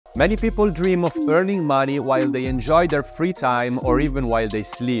Many people dream of earning money while they enjoy their free time or even while they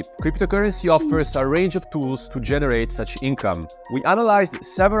sleep. Cryptocurrency offers a range of tools to generate such income. We analyzed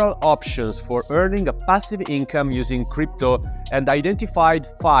several options for earning a passive income using crypto and identified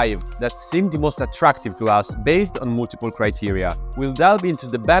 5 that seemed the most attractive to us based on multiple criteria. We'll delve into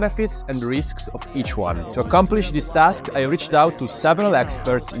the benefits and risks of each one. To accomplish this task, I reached out to several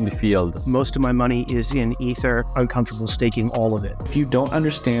experts in the field. Most of my money is in Ether. I'm comfortable staking all of it. If you don't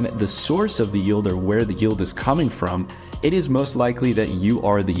understand the source of the yield or where the yield is coming from, it is most likely that you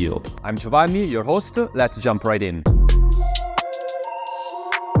are the yield. I'm Giovanni, your host. Let's jump right in.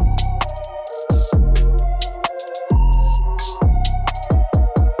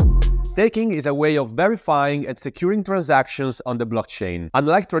 Staking is a way of verifying and securing transactions on the blockchain.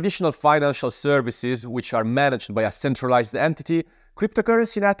 Unlike traditional financial services, which are managed by a centralized entity,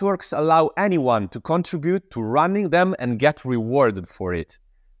 cryptocurrency networks allow anyone to contribute to running them and get rewarded for it.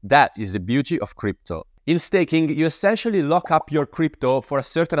 That is the beauty of crypto. In staking, you essentially lock up your crypto for a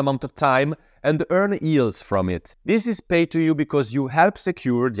certain amount of time and earn yields from it. This is paid to you because you help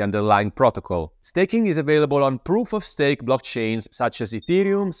secure the underlying protocol. Staking is available on proof-of-stake blockchains such as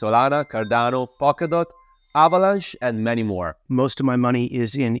Ethereum, Solana, Cardano, Polkadot, Avalanche, and many more. Most of my money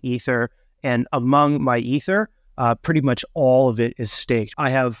is in Ether, and among my Ether, pretty much all of it is staked. I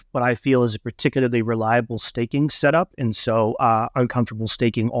have what I feel is a particularly reliable staking setup, and so I'm comfortable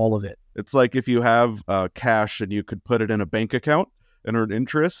staking all of it. It's like if you have cash and you could put it in a bank account and earn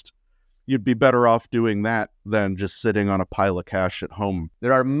interest, you'd be better off doing that than just sitting on a pile of cash at home.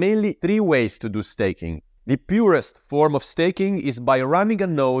 There are mainly 3 ways to do staking. The purest form of staking is by running a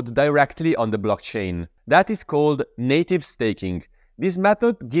node directly on the blockchain. That is called native staking. This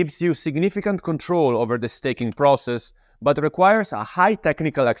method gives you significant control over the staking process, but requires a high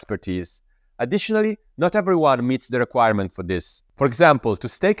technical expertise. Additionally, not everyone meets the requirement for this. For example, to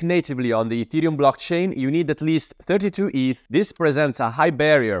stake natively on the Ethereum blockchain, you need at least 32 ETH. This presents a high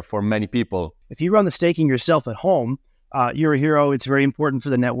barrier for many people. If you run the staking yourself at home, you're a hero. It's very important for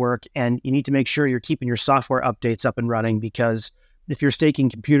the network, and you need to make sure you're keeping your software updates up and running, because if your staking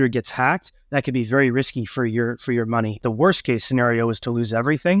computer gets hacked, that could be very risky for your money. The worst case scenario is to lose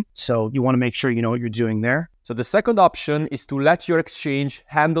everything, so you want to make sure you know what you're doing there. So the second option is to let your exchange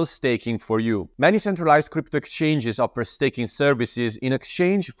handle staking for you. Many centralized crypto exchanges offer staking services in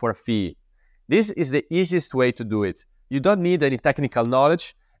exchange for a fee. This is the easiest way to do it. You don't need any technical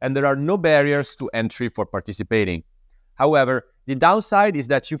knowledge, and there are no barriers to entry for participating. However, the downside is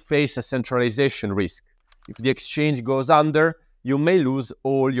that you face a centralization risk. If the exchange goes under, you may lose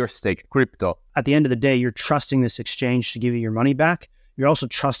all your staked crypto. At the end of the day, you're trusting this exchange to give you your money back. You're also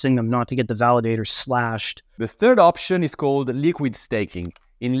trusting them not to get the validator slashed. The third option is called liquid staking.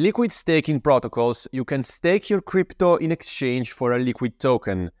 In liquid staking protocols, you can stake your crypto in exchange for a liquid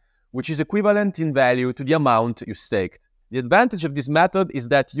token, which is equivalent in value to the amount you staked. The advantage of this method is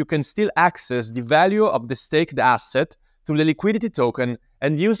that you can still access the value of the staked asset through the liquidity token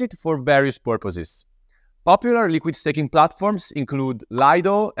and use it for various purposes. Popular liquid staking platforms include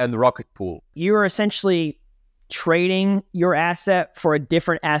Lido and Rocket Pool. You're essentially trading your asset for a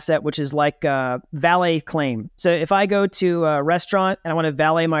different asset, which is like a valet claim. So if I go to a restaurant and I want to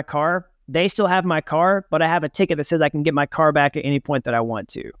valet my car, they still have my car, but I have a ticket that says I can get my car back at any point that I want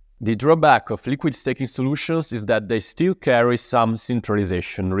to. The drawback of liquid staking solutions is that they still carry some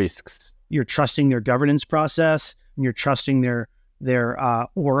centralization risks. You're trusting their governance process, and you're trusting their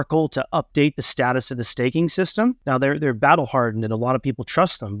oracle to update the status of the staking system. Now, they're battle hardened and a lot of people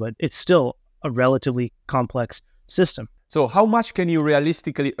trust them, but it's still a relatively complex system. So how much can you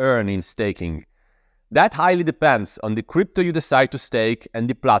realistically earn in staking? That highly depends on the crypto you decide to stake and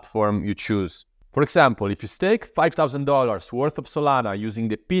the platform you choose. For example, if you stake $5,000 worth of Solana using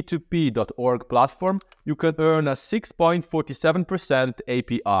the p2p.org platform, you can earn a 6.47%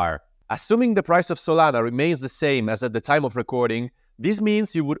 APR. Assuming the price of Solana remains the same as at the time of recording, this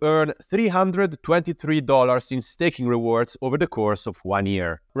means you would earn $323 in staking rewards over the course of 1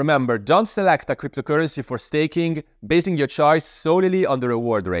 year. Remember, don't select a cryptocurrency for staking, basing your choice solely on the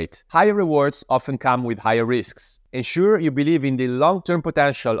reward rate. Higher rewards often come with higher risks. Ensure you believe in the long-term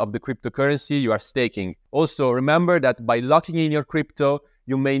potential of the cryptocurrency you are staking. Also, remember that by locking in your crypto,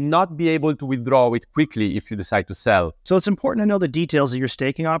 you may not be able to withdraw it quickly if you decide to sell. So it's important to know the details of your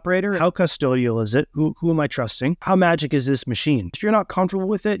staking operator. How custodial is it? Who am I trusting? How magic is this machine? If you're not comfortable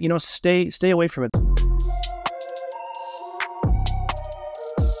with it, stay away from it.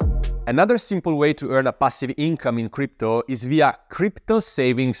 Another simple way to earn a passive income in crypto is via crypto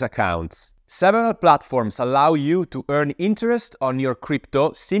savings accounts. Several platforms allow you to earn interest on your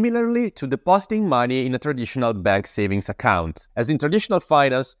crypto similarly to depositing money in a traditional bank savings account. As in traditional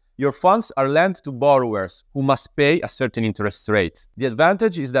finance, your funds are lent to borrowers who must pay a certain interest rate. The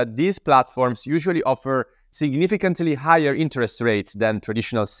advantage is that these platforms usually offer significantly higher interest rates than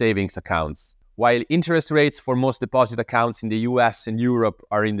traditional savings accounts. While interest rates for most deposit accounts in the US and Europe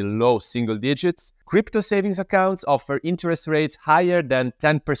are in the low single digits, crypto savings accounts offer interest rates higher than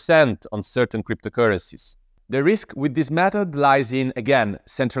 10% on certain cryptocurrencies. The risk with this method lies in, again,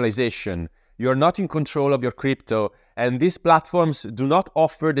 centralization. You're not in control of your crypto, and these platforms do not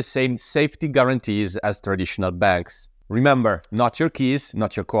offer the same safety guarantees as traditional banks. Remember, not your keys,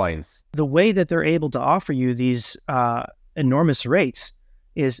 not your coins. The way that they're able to offer you these enormous rates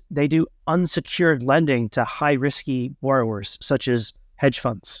is they do unsecured lending to high-risky borrowers, such as hedge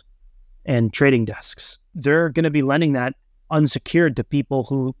funds and trading desks. They're going to be lending that unsecured to people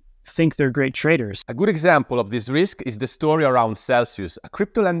who think they're great traders. A good example of this risk is the story around Celsius, a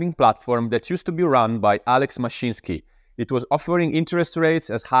crypto lending platform that used to be run by Alex Mashinsky. It was offering interest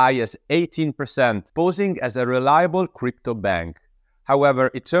rates as high as 18%, posing as a reliable crypto bank. However,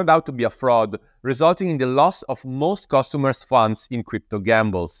 it turned out to be a fraud, resulting in the loss of most customers' funds in crypto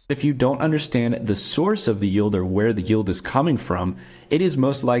gambles. If you don't understand the source of the yield or where the yield is coming from, it is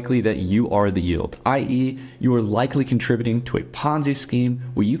most likely that you are the yield, i.e., you are likely contributing to a Ponzi scheme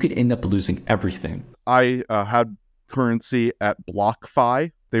where you could end up losing everything. I had currency at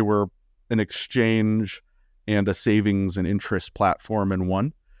BlockFi. They were an exchange and a savings and interest platform in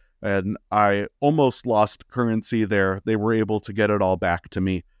one. And I almost lost currency there. They were able to get it all back to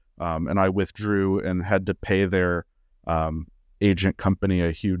me. And I withdrew and had to pay their agent company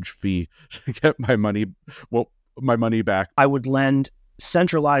a huge fee to get my money back. I would lend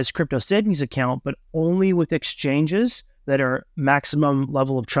centralized crypto savings account, but only with exchanges that are maximum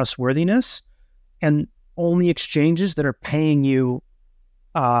level of trustworthiness, and only exchanges that are paying you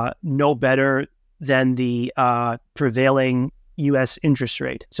no better than the prevailing U.S. interest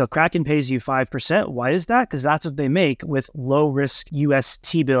rate. So Kraken pays you 5%. Why is that? Because that's what they make with low-risk U.S.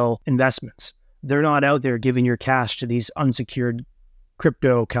 T-bill investments. They're not out there giving your cash to these unsecured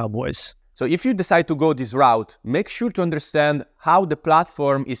crypto cowboys. So if you decide to go this route, make sure to understand how the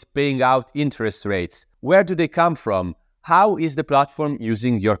platform is paying out interest rates. Where do they come from? How is the platform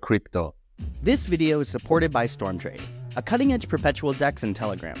using your crypto? This video is supported by StormTrade, a cutting-edge perpetual DEX in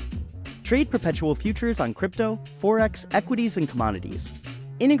Telegram. Trade perpetual futures on crypto, forex, equities, and commodities.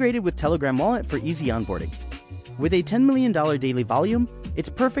 Integrated with Telegram Wallet for easy onboarding. With a $10 million daily volume, it's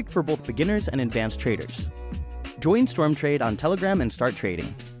perfect for both beginners and advanced traders. Join StormTrade on Telegram and start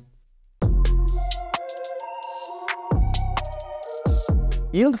trading.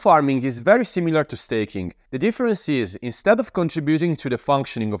 Yield farming is very similar to staking. The difference is, instead of contributing to the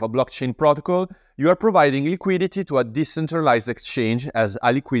functioning of a blockchain protocol, you are providing liquidity to a decentralized exchange as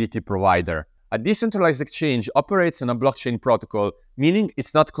a liquidity provider. A decentralized exchange operates on a blockchain protocol, meaning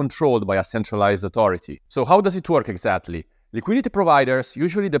it's not controlled by a centralized authority. So how does it work exactly? Liquidity providers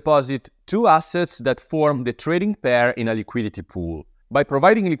usually deposit two assets that form the trading pair in a liquidity pool. By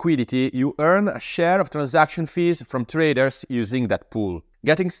providing liquidity, you earn a share of transaction fees from traders using that pool.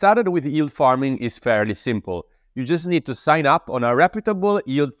 Getting started with yield farming is fairly simple. You just need to sign up on a reputable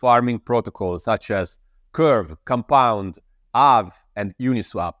yield farming protocol such as Curve, Compound, Aave, and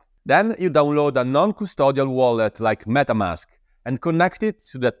Uniswap. Then you download a non-custodial wallet like MetaMask and connect it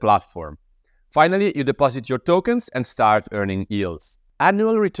to that platform. Finally, you deposit your tokens and start earning yields.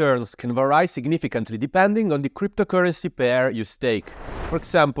 Annual returns can vary significantly depending on the cryptocurrency pair you stake. For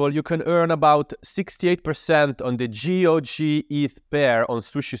example, you can earn about 68% on the GOG ETH pair on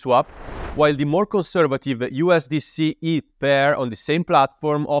SushiSwap, while the more conservative USDC ETH pair on the same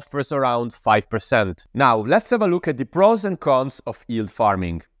platform offers around 5%. Now, let's have a look at the pros and cons of yield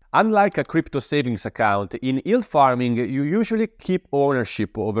farming. Unlike a crypto savings account, in yield farming, you usually keep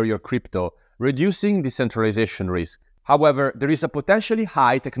ownership over your crypto, reducing decentralization risk. However, there is a potentially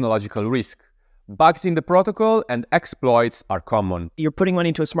high technological risk. Bugs in the protocol and exploits are common. You're putting money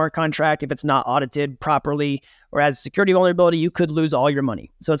into a smart contract. If it's not audited properly or has security vulnerability, you could lose all your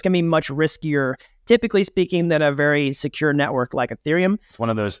money. So it's going to be much riskier, typically speaking, than a very secure network like Ethereum. It's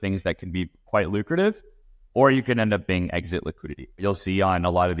one of those things that can be quite lucrative, or you can end up being exit liquidity. You'll see on a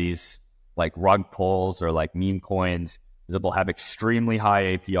lot of these like rug pulls or like meme coins, they'll have extremely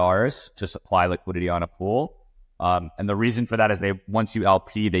high APRs to supply liquidity on a pool. And the reason for that is once you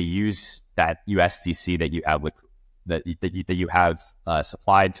LP, they use that USDC that you have that you have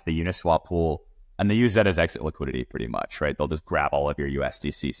supplied to the Uniswap pool, and they use that as exit liquidity pretty much, right? They'll just grab all of your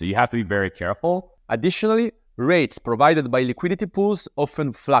USDC. So you have to be very careful. Additionally, rates provided by liquidity pools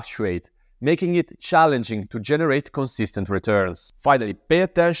often fluctuate, making it challenging to generate consistent returns. Finally, pay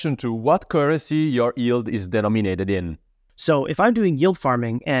attention to what currency your yield is denominated in. So if I'm doing yield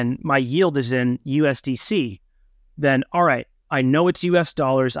farming and my yield is in USDC, then all right, I know it's US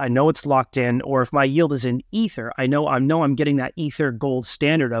dollars, I know it's locked in. Or if my yield is in Ether, I know I'm getting that Ether gold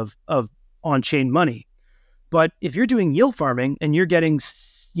standard of on-chain money. But if you're doing yield farming and you're getting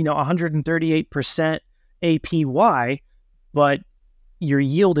 138% APY, but your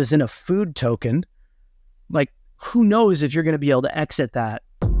yield is in a food token, like who knows if you're going to be able to exit that.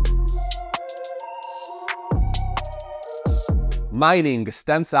 Mining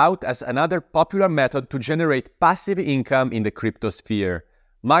stands out as another popular method to generate passive income in the crypto sphere.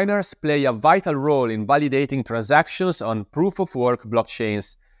 Miners play a vital role in validating transactions on proof-of-work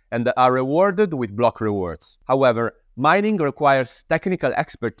blockchains and are rewarded with block rewards. However, mining requires technical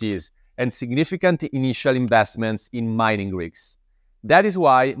expertise and significant initial investments in mining rigs. That is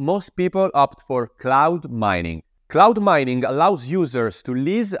why most people opt for cloud mining. Cloud mining allows users to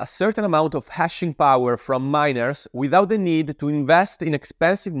lease a certain amount of hashing power from miners without the need to invest in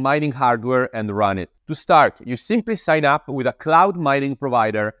expensive mining hardware and run it. To start, you simply sign up with a cloud mining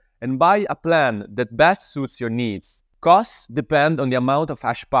provider and buy a plan that best suits your needs. Costs depend on the amount of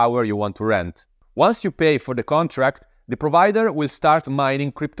hash power you want to rent. Once you pay for the contract, the provider will start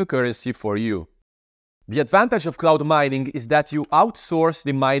mining cryptocurrency for you. The advantage of cloud mining is that you outsource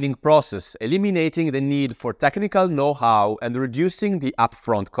the mining process, eliminating the need for technical know-how and reducing the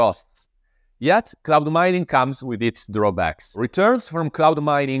upfront costs. Yet, cloud mining comes with its drawbacks. Returns from cloud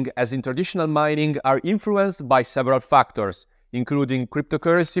mining, as in traditional mining, are influenced by several factors, including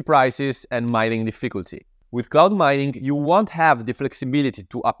cryptocurrency prices and mining difficulty. With cloud mining, you won't have the flexibility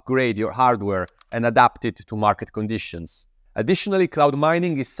to upgrade your hardware and adapt it to market conditions. Additionally, cloud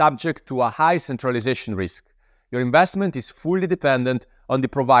mining is subject to a high centralization risk. Your investment is fully dependent on the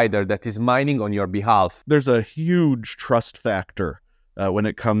provider that is mining on your behalf. There's a huge trust factor when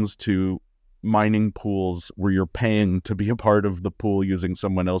it comes to mining pools where you're paying to be a part of the pool using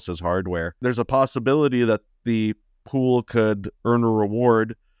someone else's hardware. There's a possibility that the pool could earn a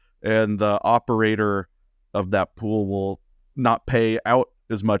reward and the operator of that pool will not pay out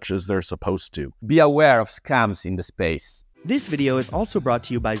as much as they're supposed to. Be aware of scams in the space. This video is also brought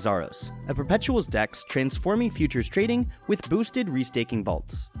to you by Zaros, a perpetuals DEX transforming futures trading with boosted restaking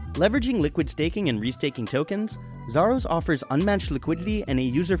vaults. Leveraging liquid staking and restaking tokens, Zaros offers unmatched liquidity and a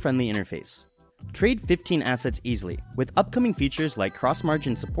user-friendly interface. Trade 15 assets easily, with upcoming features like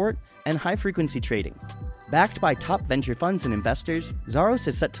cross-margin support and high-frequency trading. Backed by top venture funds and investors, Zaros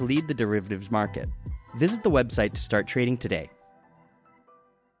is set to lead the derivatives market. Visit the website to start trading today.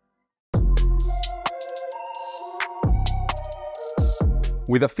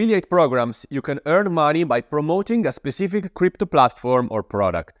 With affiliate programs, you can earn money by promoting a specific crypto platform or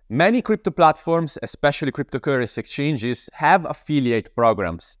product. Many crypto platforms, especially cryptocurrency exchanges, have affiliate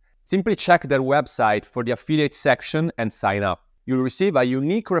programs. Simply check their website for the affiliate section and sign up. You'll receive a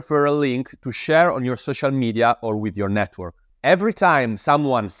unique referral link to share on your social media or with your network. Every time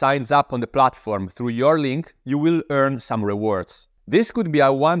someone signs up on the platform through your link, you will earn some rewards. This could be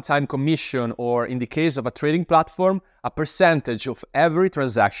a one-time commission or, in the case of a trading platform, a percentage of every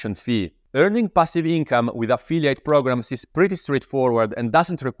transaction fee. Earning passive income with affiliate programs is pretty straightforward and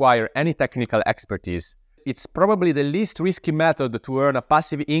doesn't require any technical expertise. It's probably the least risky method to earn a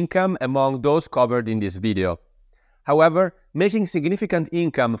passive income among those covered in this video. However, making significant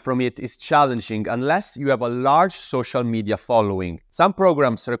income from it is challenging unless you have a large social media following. Some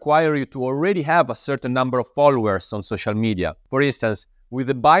programs require you to already have a certain number of followers on social media. For instance, with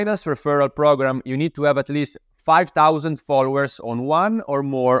the Binance referral program, you need to have at least 5,000 followers on one or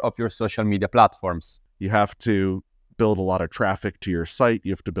more of your social media platforms. You have to build a lot of traffic to your site.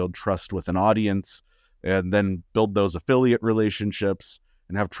 You have to build trust with an audience and then build those affiliate relationships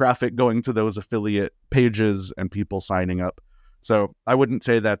and have traffic going to those affiliate pages and people signing up. So I wouldn't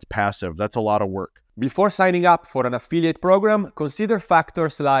say that's passive. That's a lot of work. Before signing up for an affiliate program, consider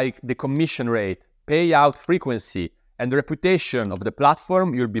factors like the commission rate, payout frequency, and the reputation of the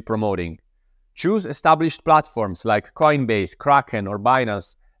platform you'll be promoting. Choose established platforms like Coinbase, Kraken, or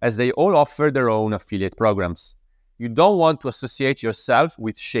Binance, as they all offer their own affiliate programs. You don't want to associate yourself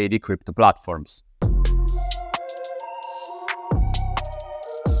with shady crypto platforms.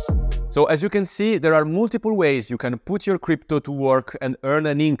 So as you can see, there are multiple ways you can put your crypto to work and earn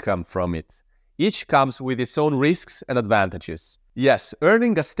an income from it. Each comes with its own risks and advantages. Yes,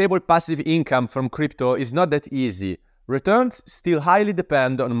 earning a stable passive income from crypto is not that easy. Returns still highly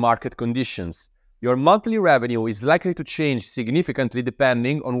depend on market conditions. Your monthly revenue is likely to change significantly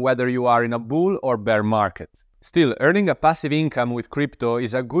depending on whether you are in a bull or bear market. Still, earning a passive income with crypto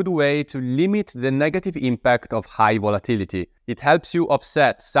is a good way to limit the negative impact of high volatility. It helps you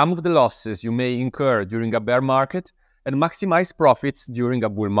offset some of the losses you may incur during a bear market and maximize profits during a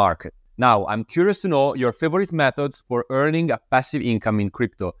bull market. Now, I'm curious to know your favorite methods for earning a passive income in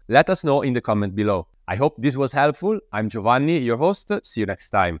crypto. Let us know in the comment below. I hope this was helpful. I'm Giovanni, your host. See you next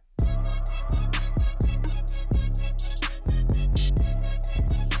time.